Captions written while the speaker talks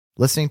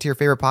Listening to your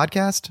favorite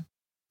podcast?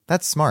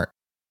 That's smart.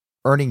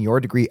 Earning your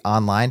degree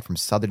online from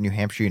Southern New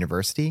Hampshire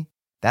University?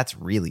 That's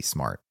really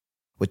smart.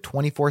 With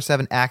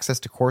 24/7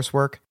 access to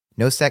coursework,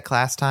 no set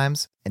class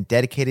times, and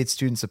dedicated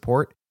student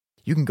support,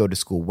 you can go to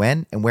school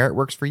when and where it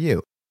works for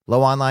you.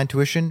 Low online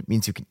tuition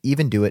means you can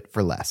even do it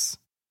for less.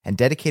 And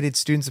dedicated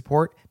student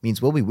support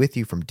means we'll be with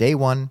you from day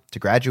one to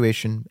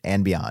graduation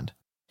and beyond.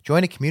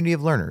 Join a community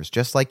of learners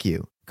just like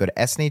you. Go to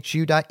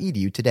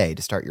snhu.edu today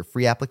to start your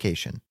free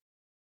application.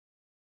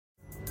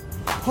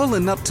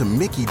 Pulling up to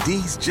Mickey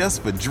D's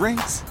just for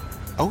drinks?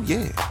 Oh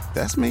yeah,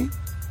 that's me.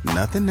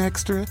 Nothing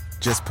extra,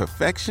 just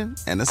perfection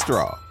and a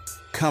straw.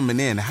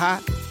 Coming in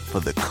hot for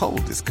the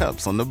coldest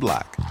cups on the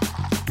block.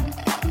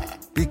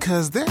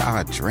 Because there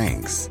are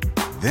drinks.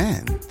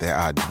 Then there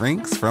are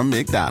drinks from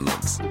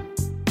McDonald's.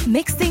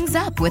 Mix things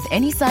up with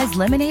any size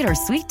lemonade or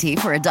sweet tea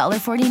for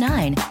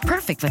 $1.49.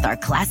 Perfect with our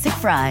classic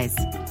fries.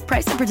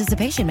 Price and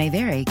participation may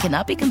vary.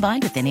 Cannot be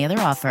combined with any other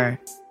offer.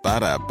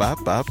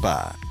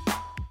 Ba-da-ba-ba-ba.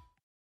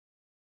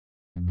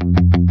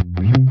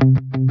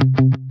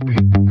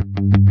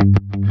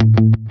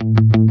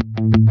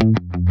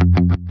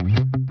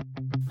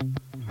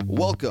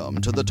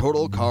 Welcome to the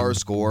Total Car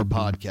Score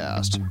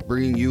podcast,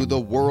 bringing you the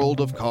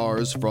world of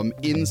cars from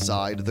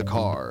inside the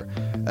car.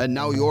 And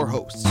now your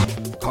hosts,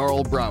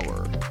 Carl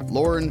Brower,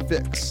 Lauren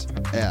Fix,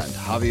 and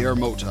Javier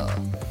Mota.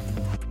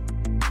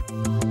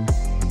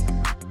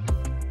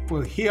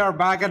 Well, here are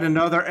back at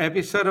another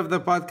episode of the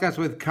podcast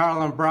with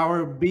Carl and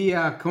Brower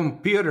via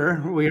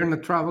computer. We're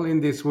not traveling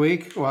this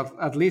week. Well,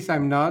 at least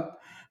I'm not.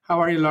 How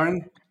are you,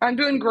 Lauren? I'm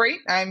doing great.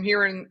 I'm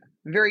here in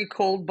very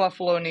cold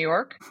Buffalo, New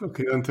York.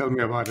 Okay, don't tell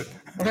me about it.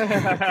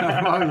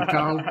 How are you,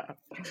 Carl?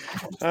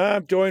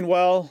 I'm doing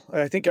well.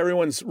 I think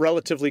everyone's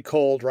relatively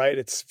cold, right?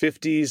 It's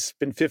 50s,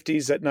 been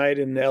 50s at night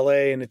in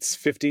LA, and it's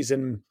 50s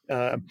in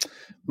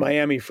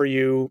Miami for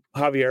you,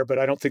 Javier, but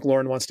I don't think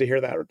Lauren wants to hear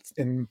that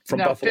from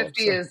Buffalo.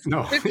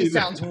 50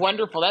 sounds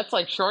wonderful. That's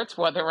like shorts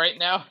weather right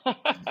now.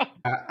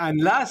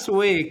 And last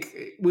week,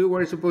 we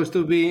were supposed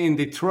to be in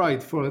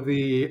Detroit for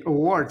the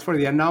awards, for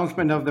the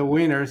announcement of the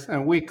winners,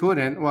 and we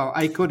couldn't. Well,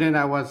 I couldn't.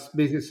 I was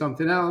busy with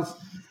something else.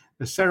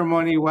 The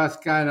ceremony was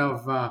kind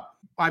of,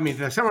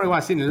 the ceremony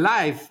was in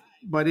live,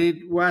 but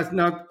it was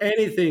not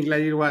anything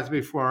like it was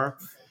before.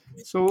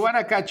 So we want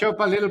to catch up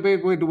a little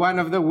bit with one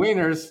of the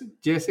winners,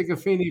 Jessica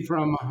Finney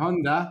from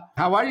Honda.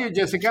 How are you,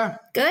 Jessica?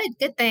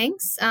 Good,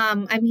 thanks.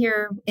 I'm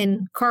here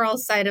in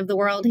Carl's side of the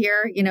world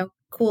here,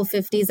 cool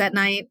 50s at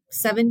night,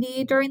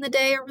 70 during the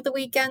day over the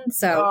weekend.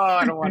 So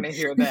I don't want to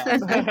hear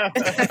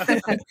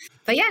that.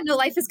 But yeah, no,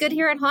 life is good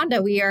here at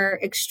Honda. We are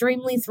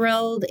extremely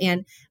thrilled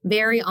and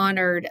very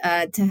honored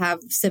to have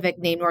Civic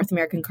named North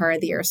American Car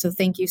of the Year. So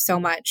thank you so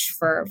much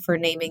for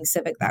naming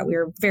Civic that. We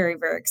were very,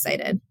 very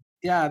excited.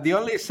 Yeah, the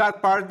only sad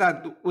part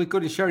that we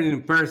couldn't share it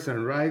in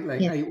person, right?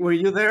 Were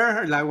you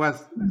there?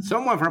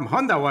 Someone from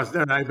Honda was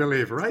there, I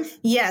believe, right?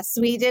 Yes,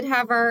 we did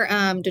have our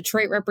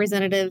Detroit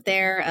representative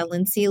there,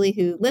 Lynn Seeley,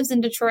 who lives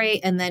in Detroit,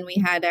 and then we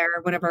had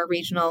one of our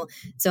regional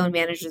zone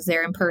managers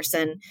there in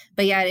person.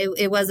 But yeah,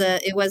 it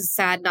was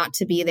sad not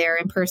to be there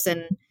in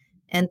person.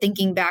 And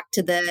thinking back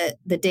to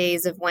the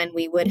days of when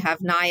we would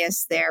have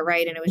NIAS there,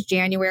 right? And it was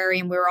January,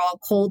 and we were all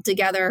cold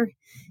together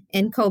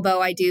in Kobo.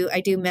 I do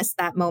miss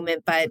that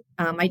moment, but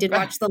I did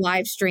watch the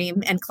live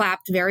stream and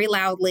clapped very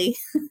loudly.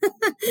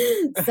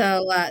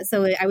 So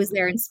I was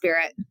there in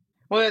spirit.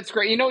 Well, that's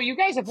great. You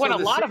guys have won a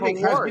lot of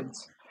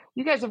awards.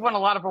 You guys have won a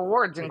lot of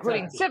awards,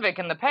 including Civic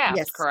in the past,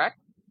 yes. Correct?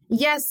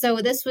 Yes. So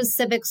this was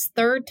Civic's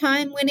third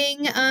time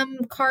winning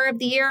Car of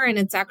the Year, and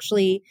it's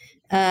actually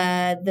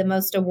the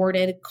most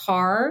awarded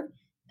car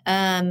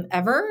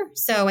ever.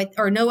 So,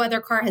 no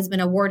other car has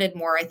been awarded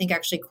more. I think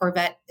actually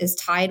Corvette is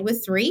tied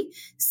with 3.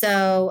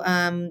 So,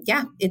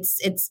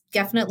 it's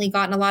definitely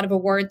gotten a lot of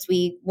awards.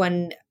 We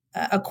won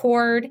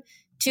Accord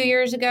 2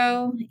 years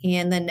ago,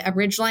 and then a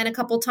Ridgeline a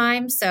couple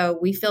times. So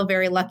we feel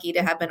very lucky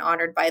to have been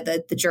honored by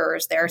the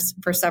jurors there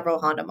for several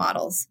Honda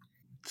models.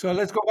 So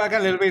let's go back a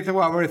little bit to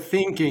what we're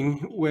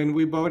thinking when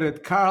we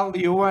voted. Carl, do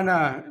you want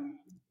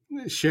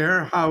to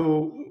share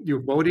how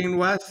your voting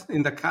was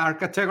in the car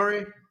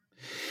category?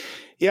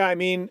 Yeah,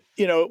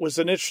 it was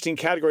an interesting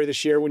category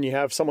this year when you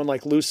have someone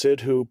like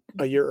Lucid, who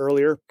a year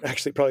earlier,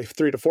 actually probably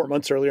 3 to 4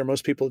 months earlier,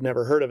 most people had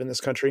never heard of in this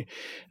country.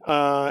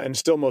 And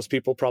still most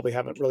people probably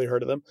haven't really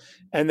heard of them.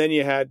 And then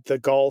you had the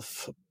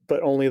Golf,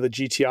 but only the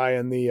GTI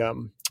and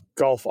the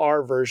Golf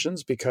R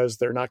versions, because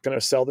they're not going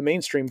to sell the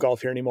mainstream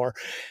Golf here anymore.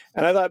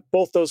 And I thought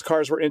both those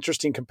cars were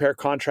interesting, compare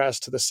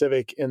contrast to the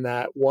Civic, in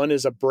that one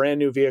is a brand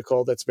new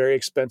vehicle that's very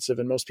expensive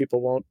and most people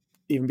won't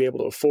even be able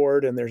to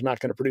afford, and there's not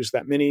going to produce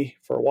that many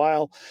for a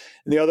while.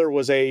 And the other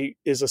is a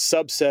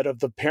subset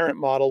of the parent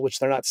model, which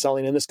they're not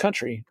selling in this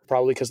country,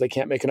 probably because they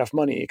can't make enough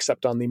money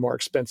except on the more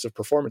expensive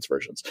performance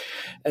versions.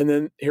 And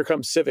then here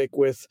comes Civic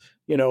with,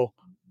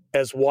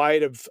 as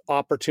wide of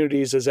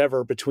opportunities as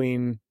ever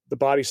between the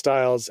body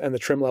styles and the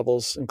trim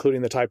levels,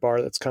 including the Type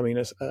R that's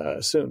coming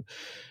soon.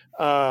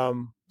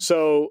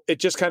 So it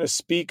just kind of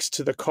speaks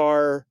to the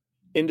car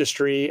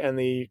industry and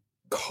the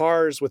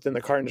cars within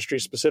the car industry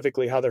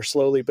specifically, how they're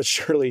slowly but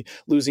surely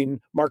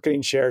losing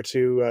market share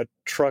to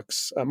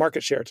trucks and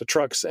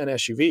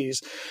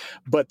SUVs.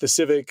 But the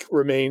Civic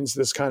remains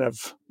this kind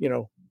of,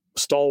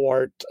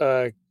 stalwart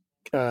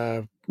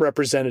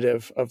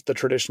representative of the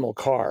traditional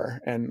car.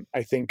 And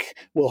I think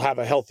will have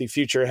a healthy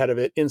future ahead of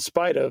it in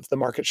spite of the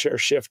market share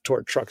shift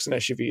toward trucks and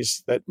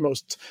SUVs that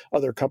most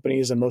other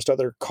companies and most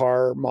other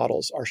car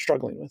models are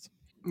struggling with.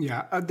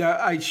 Yeah,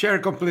 I share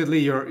completely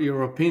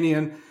your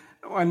opinion.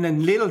 And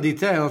then little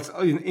details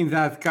in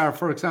that car,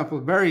 for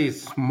example, very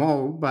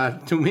small,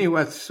 but to me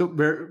was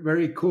super,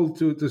 very cool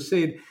to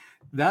see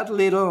that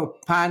little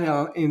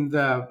panel in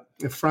the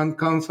front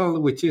console,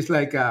 which is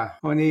like a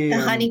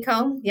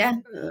honeycomb,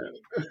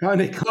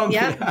 honeycomb,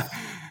 yeah.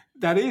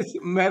 That is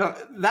metal.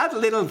 That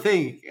little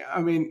thing, I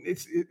mean,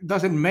 it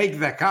doesn't make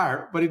the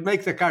car, but it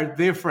makes the car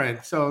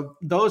different. So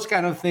those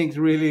kind of things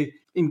really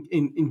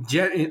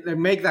they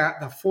make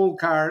the full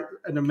car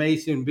an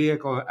amazing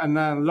vehicle.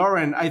 And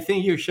Lauren, I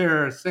think you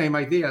share same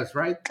ideas,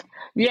 right?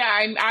 Yeah,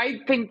 I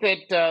think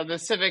that the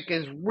Civic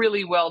is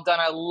really well done.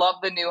 I love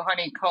the new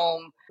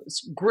honeycomb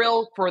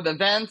grill for the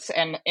vents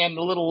and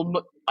the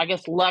little, I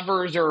guess,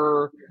 levers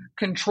or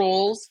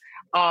controls.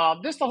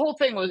 The whole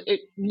thing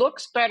it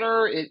looks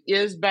better. It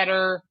is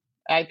better.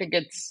 I think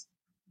it's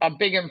a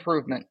big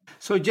improvement.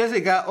 So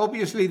Jessica,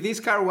 obviously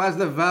this car was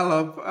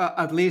developed,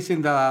 at least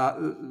in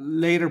the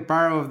later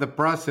part of the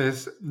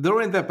process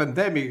during the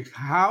pandemic.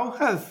 How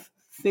have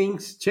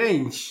things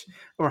changed,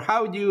 or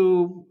how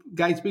you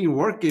guys been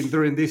working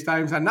during these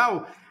times? And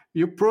now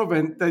you've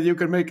proven that you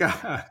can make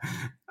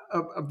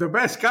the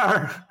best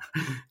car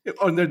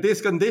under these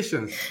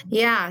conditions.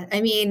 Yeah, I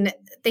mean,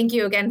 thank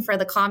you again for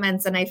the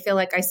comments. And I feel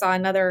like I saw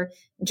another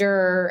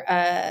juror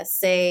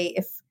say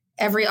if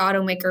every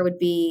automaker would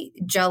be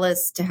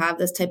jealous to have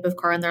this type of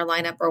car in their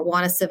lineup or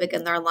want a Civic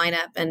in their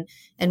lineup.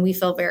 And we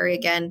feel very,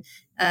 again,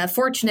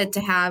 fortunate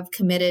to have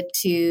committed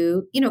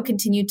to,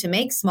 continue to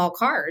make small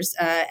cars.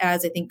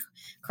 As I think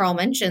Carl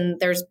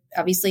mentioned, there's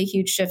obviously a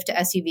huge shift to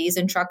SUVs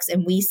and trucks,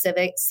 and we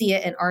see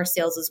it in our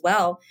sales as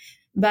well.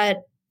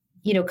 But,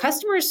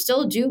 customers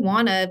still do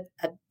want a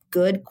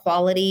good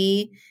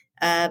quality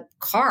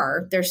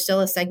car. There's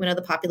still a segment of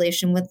the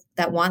population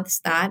that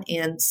wants that,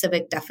 and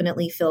Civic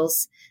definitely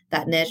fills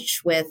that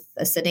niche with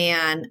a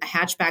sedan, a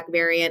hatchback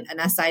variant,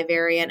 an SI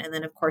variant, and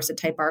then of course a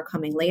Type R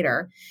coming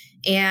later.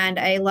 And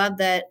I love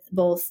that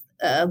both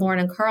Lauren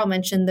and Carl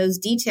mentioned those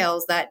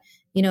details that,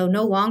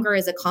 no longer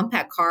is a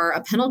compact car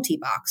a penalty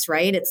box,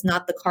 right? It's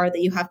not the car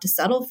that you have to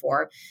settle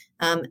for.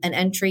 An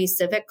entry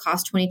Civic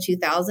costs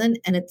 $22,000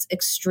 and it's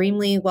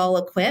extremely well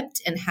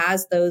equipped and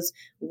has those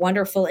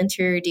wonderful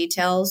interior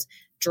details,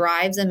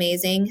 drives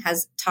amazing,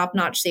 has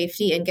top-notch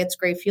safety, and gets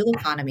great fuel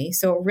economy.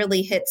 So it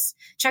really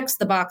checks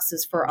the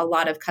boxes for a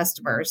lot of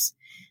customers.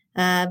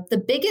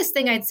 The biggest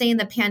thing I'd say in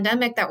the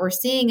pandemic that we're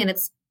seeing, and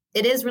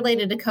it is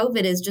related to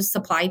COVID, is just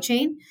supply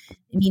chain.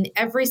 I mean,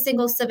 every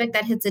single Civic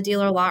that hits a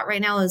dealer lot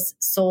right now is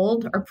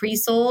sold or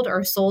pre-sold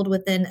or sold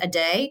within a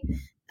day.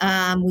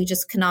 We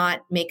just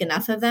cannot make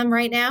enough of them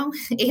right now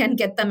and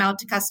get them out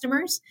to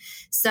customers.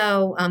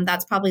 So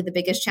that's probably the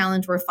biggest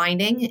challenge we're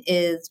finding,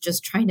 is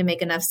just trying to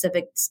make enough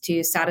Civics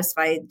to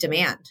satisfy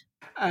demand.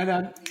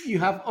 And you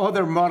have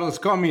other models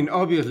coming,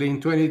 obviously,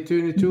 in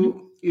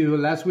 2022.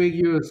 Mm-hmm. Last week,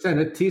 you sent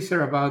a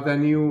teaser about the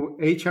new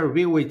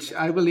HR-V, which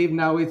I believe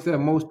now is the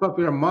most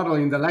popular model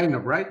in the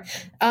lineup, right?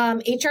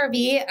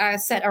 HR-V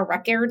set a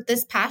record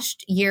this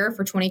past year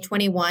for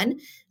 2021.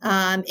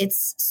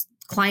 It's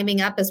climbing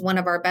up as one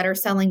of our better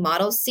selling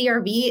models.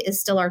 CR-V is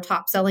still our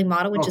top selling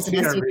model, which is an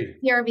SUV.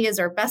 CR-V is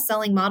our best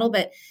selling model,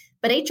 but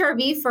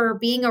HR-V, for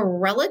being a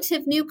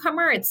relative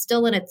newcomer, it's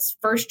still in its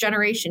first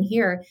generation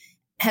here,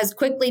 has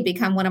quickly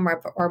become one of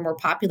our more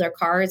popular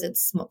cars.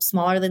 It's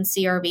smaller than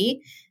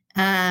CR-V.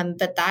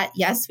 But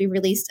yes, we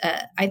released,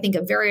 I think,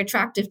 a very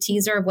attractive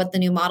teaser of what the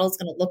new model is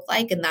going to look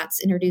like, and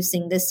that's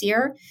introducing this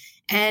year.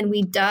 And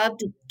we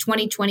dubbed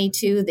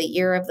 2022 the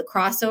year of the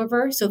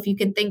crossover. So if you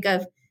can think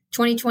of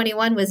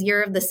 2021 was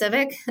year of the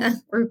Civic,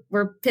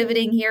 we're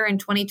pivoting here in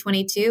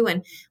 2022,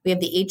 and we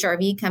have the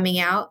HR-V coming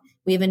out.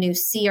 We have a new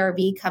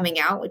CR-V coming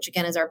out, which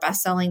again is our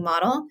best-selling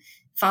model,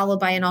 followed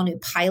by an all-new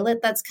Pilot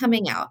that's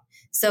coming out.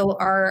 So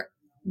our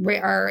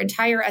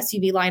entire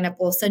SUV lineup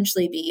will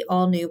essentially be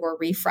all new or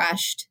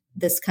refreshed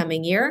this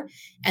coming year.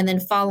 And then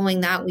following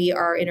that, we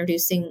are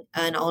introducing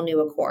an all-new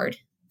Accord.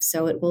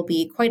 So it will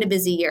be quite a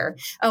busy year.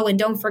 Oh, and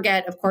don't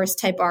forget, of course,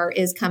 Type R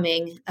is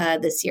coming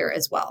this year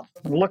as well.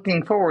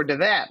 Looking forward to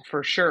that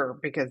for sure,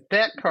 because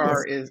that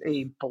car is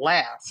a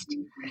blast.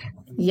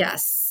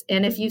 Yes.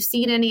 And if you've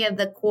seen any of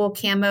the cool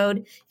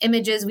camoed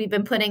images we've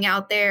been putting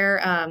out there,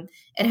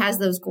 it has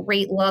those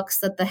great looks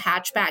that the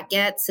hatchback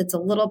gets. It's a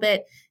little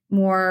bit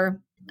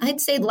more,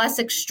 I'd say, less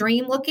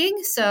extreme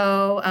looking.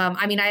 So, I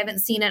haven't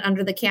seen it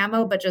under the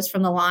camo, but just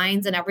from the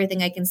lines and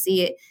everything I can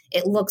see,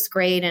 it looks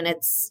great. And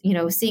it's,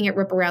 seeing it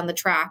rip around the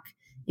track,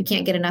 you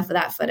can't get enough of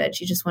that footage.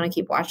 You just want to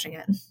keep watching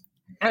it.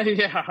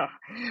 Yeah.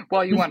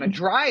 Well, you want to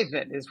drive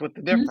it is what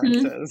the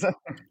difference is.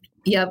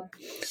 Yep.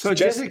 So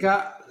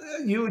Jessica,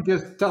 you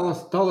just told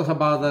us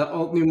about the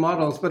all new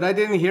models, but I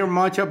didn't hear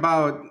much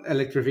about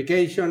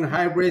electrification,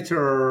 hybrids,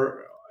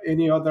 or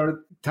any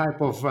other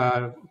type of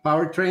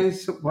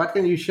powertrains. What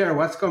can you share?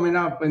 What's coming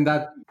up in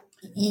that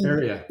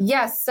area?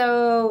 Yes.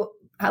 So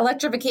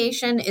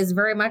electrification is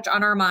very much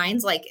on our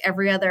minds, like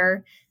every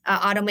other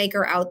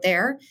automaker out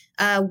there.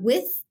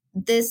 With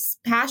this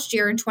past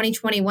year in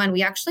 2021,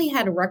 we actually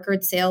had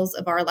record sales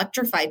of our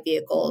electrified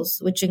vehicles,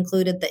 which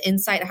included the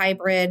Insight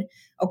Hybrid,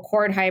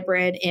 Accord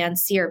Hybrid, and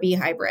CRV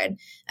Hybrid.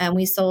 And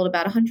we sold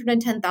about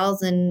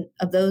 110,000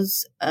 of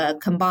those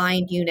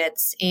combined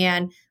units.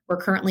 And we're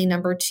currently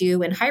number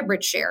 2 in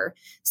hybrid share.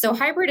 So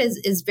hybrid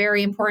is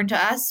very important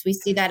to us. We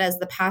see that as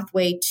the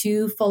pathway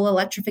to full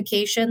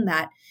electrification,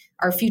 that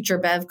our future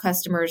BEV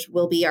customers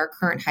will be our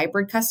current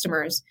hybrid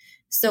customers.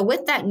 So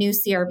with that new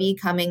CRV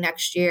coming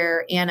next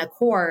year and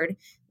Accord,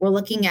 we're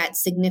looking at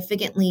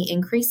significantly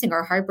increasing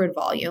our hybrid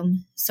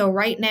volume. So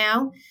right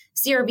now,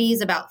 CRV is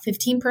about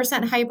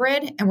 15%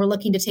 hybrid, and we're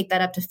looking to take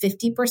that up to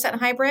 50%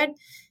 hybrid.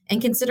 And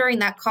considering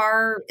that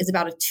car is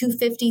about a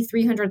 250,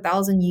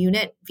 300,000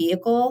 unit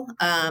vehicle,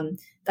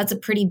 that's a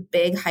pretty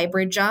big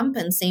hybrid jump,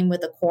 and same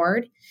with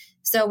Accord.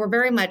 So we're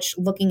very much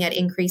looking at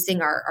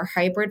increasing our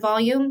hybrid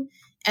volume.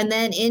 And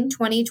then in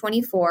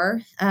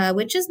 2024,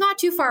 which is not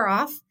too far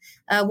off,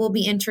 we'll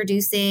be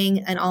introducing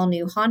an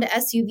all-new Honda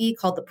SUV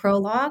called the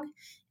Prologue,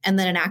 and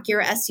then an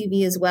Acura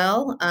SUV as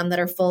well, that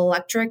are full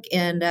electric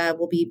and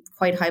will be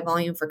quite high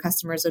volume for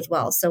customers as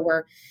well. So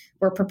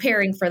we're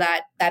preparing for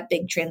that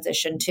big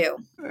transition too.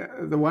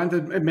 The one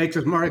that makes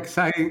us more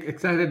excited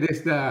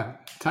is the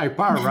Type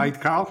R, right,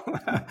 Carl?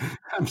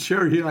 I'm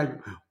sure you're like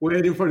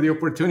waiting for the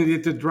opportunity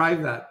to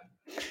drive that.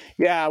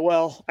 Yeah,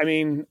 well, I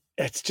mean,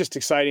 it's just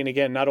exciting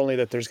again, not only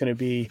that there's going to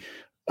be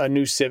a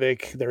new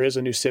Civic, there is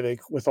a new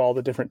Civic with all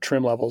the different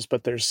trim levels,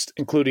 but there's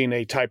including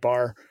a Type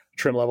R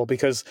trim level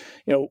because,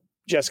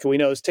 Jessica, we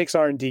know this takes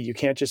R&D. You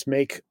can't just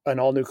make an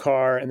all new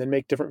car and then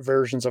make different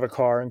versions of a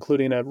car,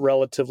 including a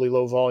relatively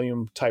low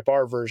volume Type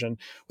R version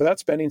without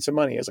spending some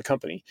money as a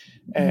company.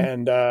 Mm-hmm.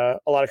 And a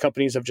lot of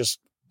companies have just,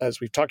 as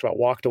we've talked about,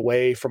 walked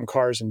away from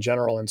cars in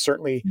general, and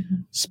certainly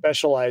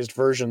specialized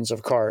versions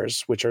of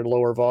cars, which are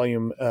lower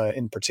volume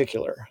in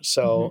particular.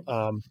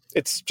 So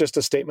it's just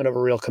a statement of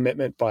a real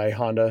commitment by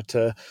Honda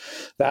to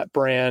that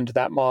brand,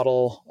 that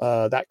model,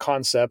 that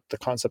concept, the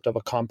concept of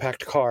a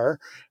compact car,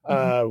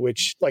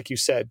 which, like you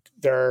said,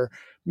 there are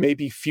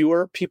maybe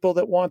fewer people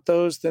that want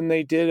those than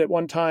they did at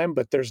one time,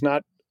 but there's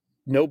not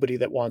nobody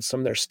that wants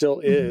them. There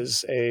still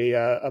is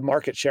a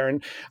market share.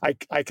 And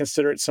I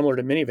consider it similar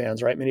to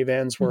minivans, right?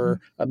 Minivans were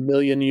 1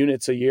 million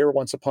units a year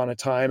once upon a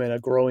time, and a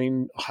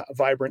growing,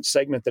 vibrant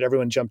segment that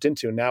everyone jumped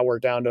into. Now we're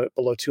down to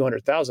below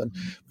 200,000,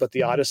 but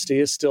the Odyssey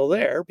is still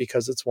there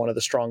because it's one of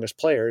the strongest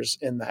players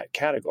in that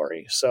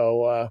category.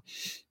 So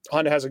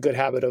Honda has a good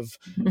habit of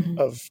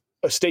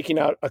staking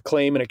out a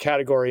claim in a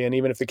category, and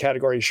even if the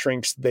category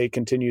shrinks, they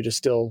continue to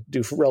still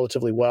do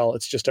relatively well.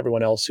 It's just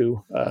everyone else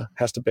who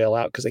has to bail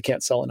out because they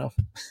can't sell enough.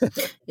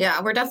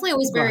 Yeah, we're definitely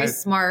always very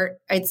smart,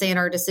 I'd say, in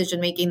our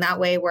decision making that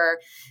way, where,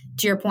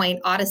 to your point,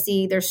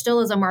 Odyssey, there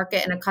still is a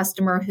market and a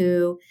customer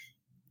who,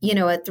 a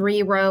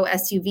 3-row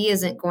SUV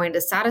isn't going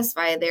to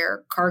satisfy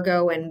their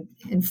cargo and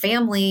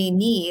family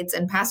needs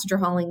and passenger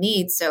hauling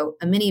needs. So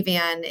a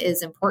minivan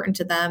is important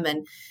to them.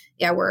 And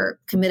yeah, we're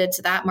committed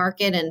to that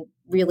market and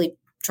really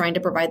trying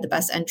to provide the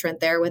best entrant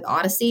there with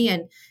Odyssey.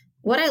 And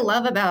what I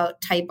love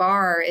about Type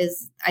R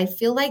is I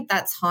feel like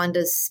that's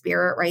Honda's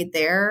spirit right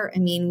there. I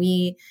mean,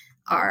 we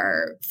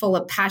are full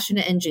of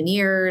passionate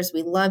engineers.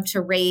 We love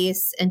to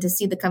race, and to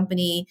see the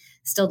company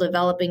still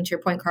developing, to your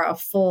point, Carl, a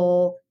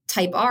full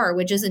Type R,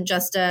 which isn't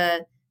just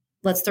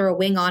let's throw a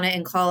wing on it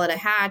and call it a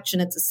hatch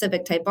and it's a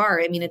Civic Type R.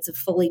 I mean, it's a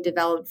fully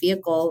developed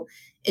vehicle.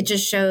 It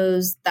just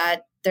shows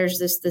that there's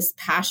this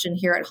passion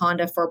here at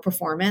Honda for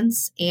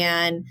performance,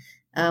 and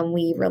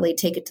we really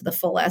take it to the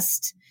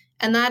fullest.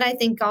 And that, I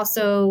think,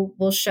 also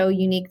will show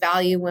unique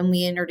value when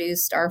we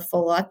introduced our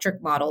full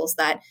electric models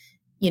that,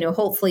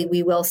 hopefully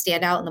we will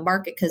stand out in the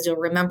market, because you'll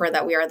remember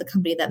that we are the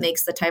company that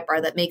makes the Type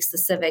R, that makes the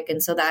Civic.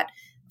 And so that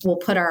will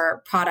put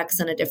our products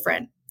in a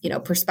different,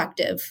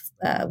 perspective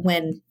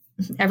when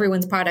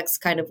everyone's products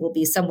kind of will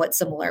be somewhat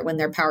similar when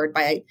they're powered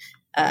by,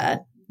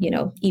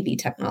 EV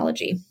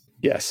technology.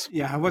 Yes.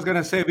 Yeah, I was going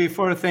to say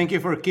before, thank you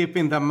for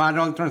keeping the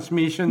manual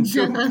transmission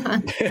too.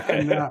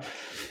 And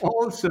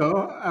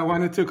also, I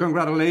wanted to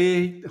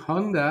congratulate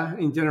Honda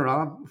in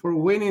general for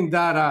winning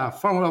that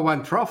Formula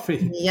One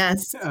trophy.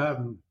 Yes.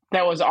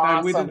 That was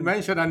awesome. We didn't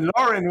mention, and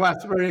Lauren was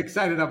very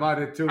excited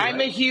about it too.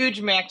 I'm a huge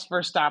Max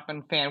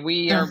Verstappen fan.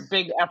 We are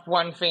big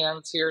F1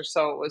 fans here,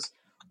 so it was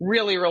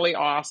really, really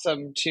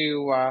awesome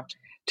to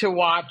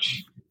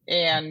watch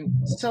And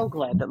so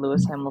glad that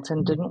Lewis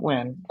Hamilton didn't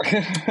win.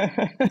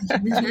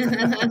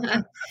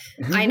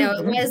 I know,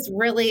 it was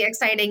really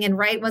exciting. And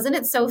right, wasn't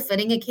it so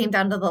fitting? It came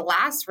down to the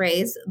last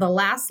race, the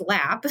last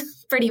lap,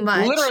 pretty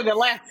much. Literally the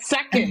last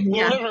second,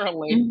 Yeah.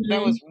 literally. Mhm.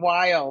 That was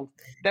wild.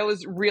 That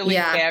was really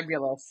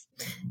fabulous.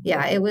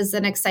 Yeah, it was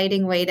an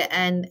exciting way to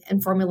end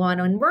in Formula One.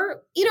 And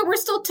we're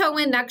still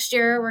towing next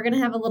year. We're going to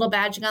have a little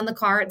badging on the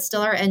car. It's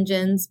still our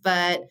engines,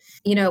 but,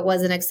 it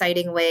was an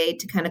exciting way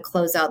to kind of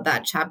close out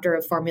that chapter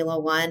of Formula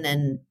One.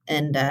 And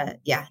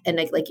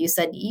like you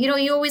said,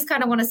 you always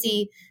kind of want to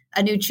see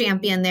a new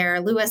champion there.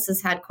 Lewis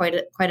has had quite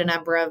a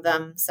number of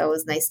them. So it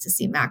was nice to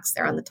see Max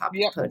there on the top of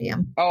the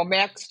podium. Oh,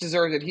 Max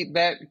deserves it.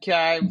 That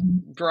guy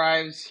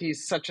drives.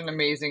 He's such an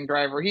amazing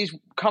driver. He's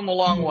come a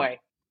long way.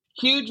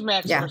 Huge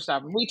Max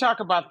Verstappen. We talk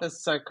about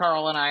this,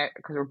 Carl and I,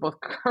 because we're both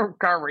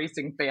car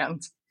racing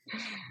fans.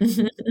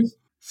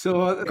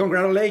 So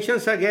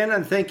congratulations again,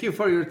 and thank you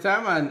for your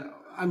time. And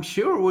I'm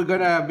sure we're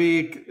going to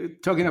be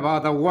talking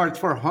about awards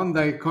for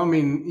Honda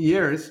coming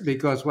years,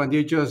 because when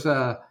you just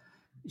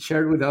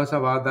shared with us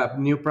about that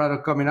new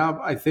product coming up,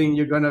 I think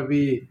you're going to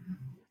be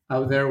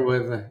out there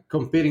with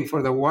competing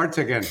for the awards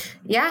again.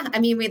 Yeah, I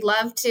mean, we'd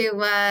love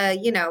to,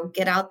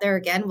 get out there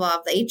again. We'll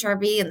have the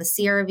HRV and the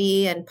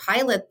CRV and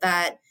Pilot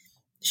that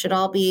should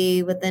all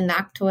be within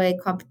NACTOY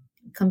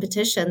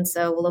competition.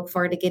 So we'll look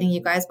forward to getting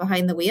you guys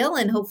behind the wheel,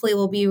 and hopefully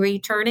we'll be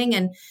returning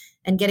and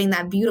getting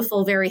that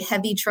beautiful, very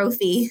heavy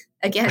trophy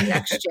again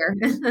next year.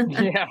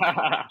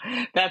 Yeah,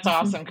 that's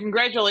awesome.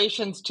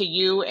 Congratulations to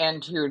you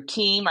and to your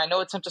team. I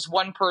know it's not just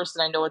one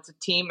person. I know it's a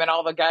team, and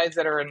all the guys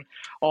that are in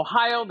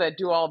Ohio that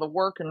do all the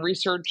work and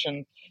research,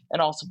 and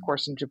also, of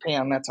course, in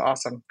Japan. That's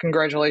awesome.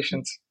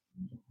 Congratulations.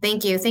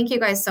 Thank you. Thank you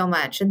guys so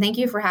much. And thank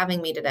you for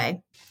having me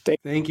today.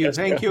 Thank you.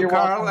 Thank you,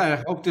 Carl.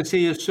 I hope to see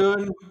you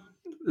soon.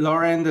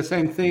 Lauren, the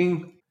same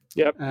thing.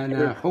 Yep. And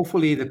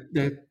hopefully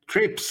the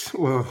trips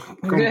will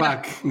come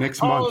back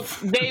next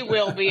month. They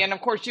will be. And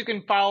of course, you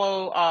can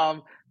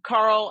follow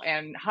Carl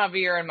and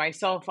Javier and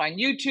myself on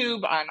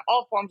YouTube, on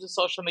all forms of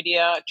social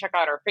media. Check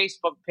out our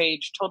Facebook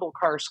page, Total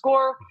Car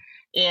Score,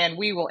 and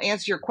we will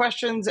answer your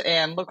questions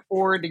and look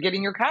forward to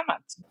getting your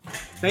comments.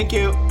 Thank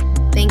you.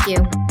 Thank you.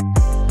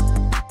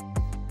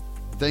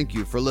 Thank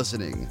you for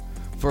listening.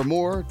 For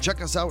more,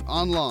 check us out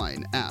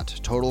online at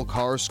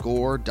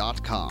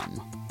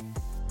TotalCarScore.com.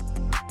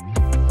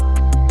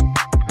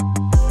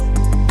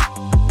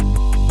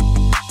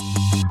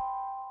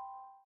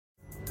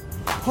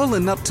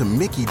 Pulling up to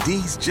Mickey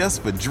D's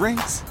just for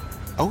drinks?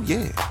 Oh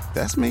yeah,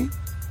 that's me.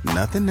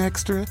 Nothing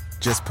extra,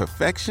 just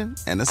perfection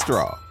and a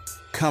straw.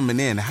 Coming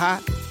in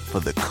hot for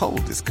the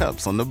coldest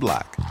cups on the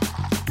block.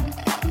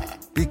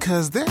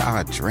 Because there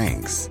are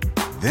drinks.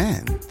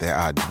 Then there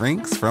are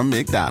drinks from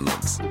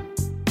McDonald's.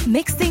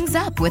 Mix things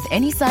up with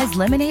any size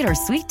lemonade or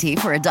sweet tea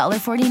for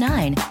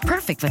 $1.49.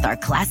 Perfect with our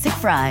classic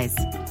fries.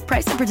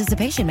 Price and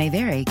participation may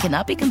vary.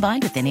 Cannot be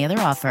combined with any other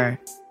offer.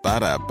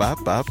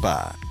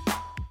 Ba-da-ba-ba-ba.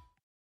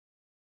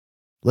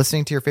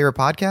 Listening to your favorite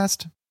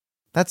podcast?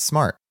 That's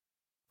smart.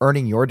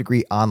 Earning your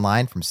degree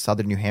online from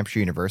Southern New Hampshire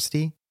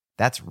University?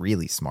 That's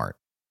really smart.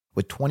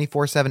 With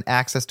 24/7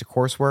 access to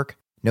coursework,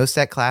 no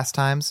set class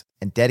times,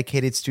 and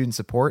dedicated student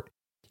support,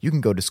 you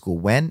can go to school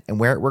when and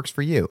where it works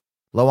for you.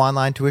 Low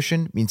online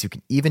tuition means you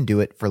can even do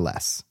it for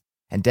less.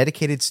 And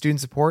dedicated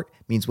student support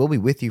means we'll be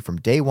with you from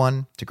day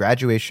one to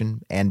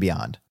graduation and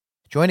beyond.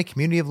 Join a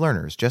community of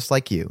learners just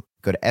like you.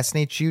 Go to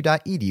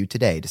snhu.edu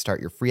today to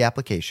start your free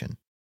application.